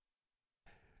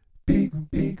Beagle,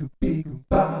 beagle, beagle,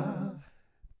 ba.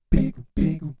 Beagle,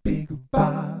 beagle, beagle,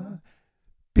 ba.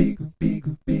 Beagle,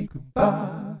 beagle, beagle,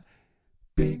 ba.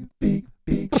 Beagle, beagle,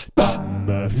 beagle, ba.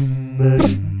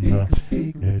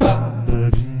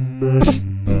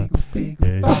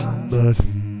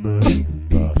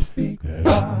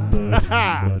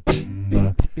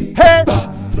 Hey,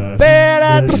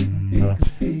 bella,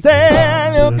 se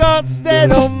lo coste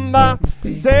non va,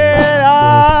 se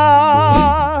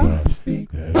la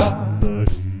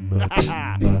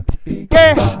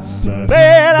che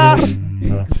bella,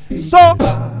 so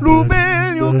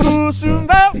l'umiglio tu su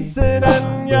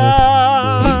versenagna,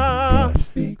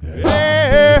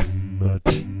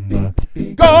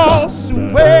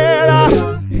 Consuela,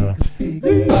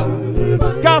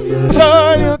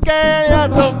 Castoglio che la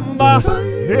tomba,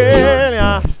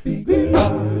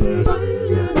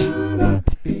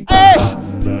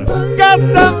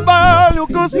 Castamballo,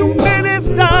 costum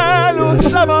ministero,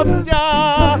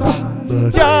 Sabastian,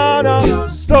 Stiana,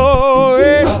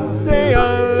 Story, stay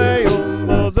on lei,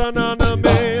 Mozanana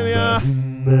Melia.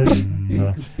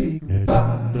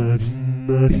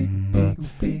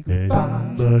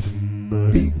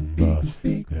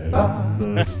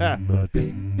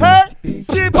 Hey,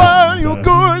 si voglio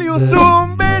cuglio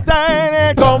su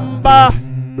bedene comba.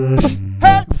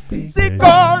 Hey, si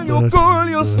coglio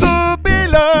cuglio su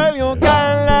biloglio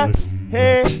calla.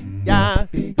 Hey, ya,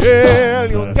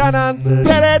 elio canan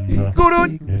seret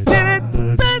curut seret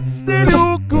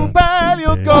pestelio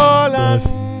cupalio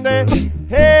colande.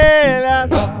 Hey, la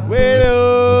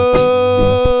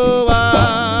widow,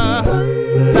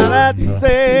 salat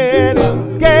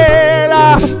serio che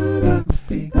la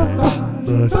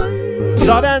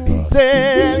Jordan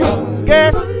serio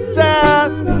che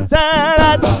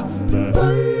salat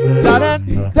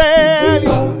Jordan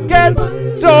serio che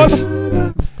tot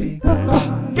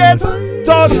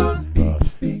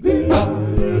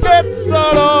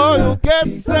solo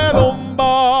che se non va.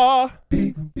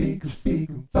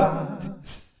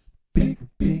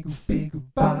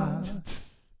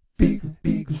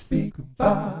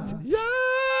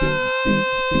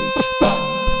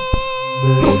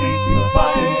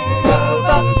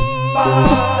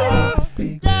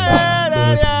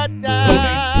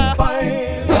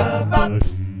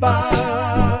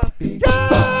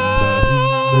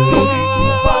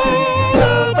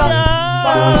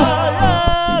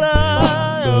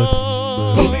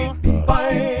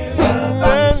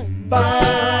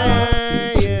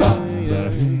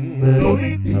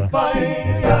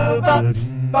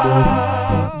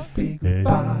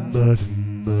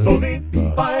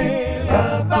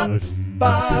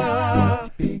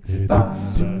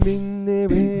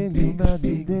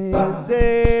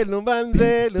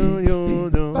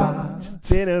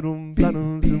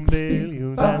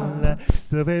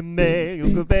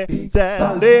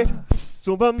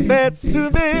 Son bambet su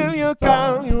velho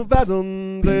calho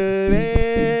vadonde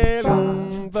velho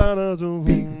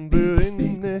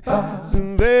vadonde su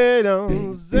velho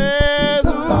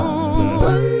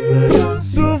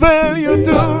su velho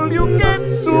tulio che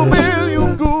su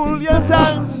velho culia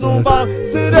san son ba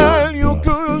su velho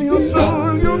culio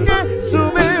sulio che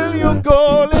su velho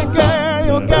cole che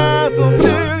io caso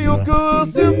velho cu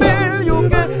su velho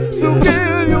che su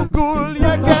velho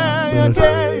culia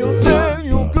che io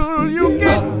velho culio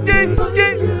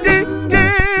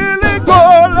le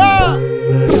cola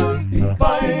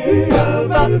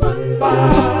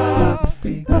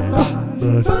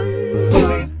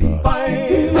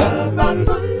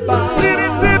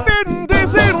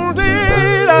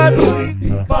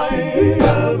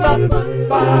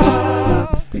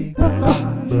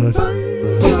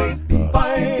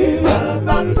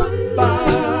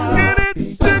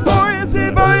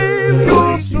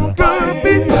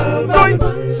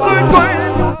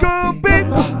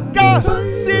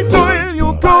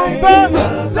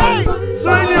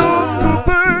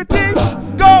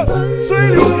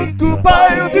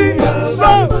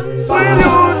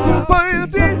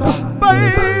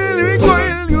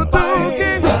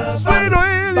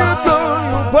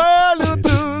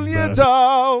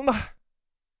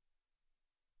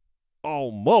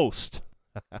Almost.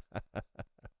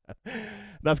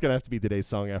 That's going to have to be today's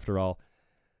song after all.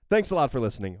 Thanks a lot for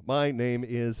listening. My name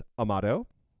is Amato,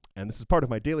 and this is part of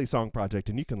my daily song project,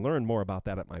 and you can learn more about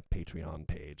that at my Patreon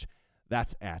page.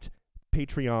 That's at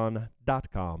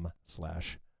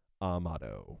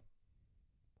patreon.com/Amato.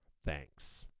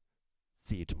 Thanks.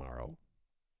 See you tomorrow.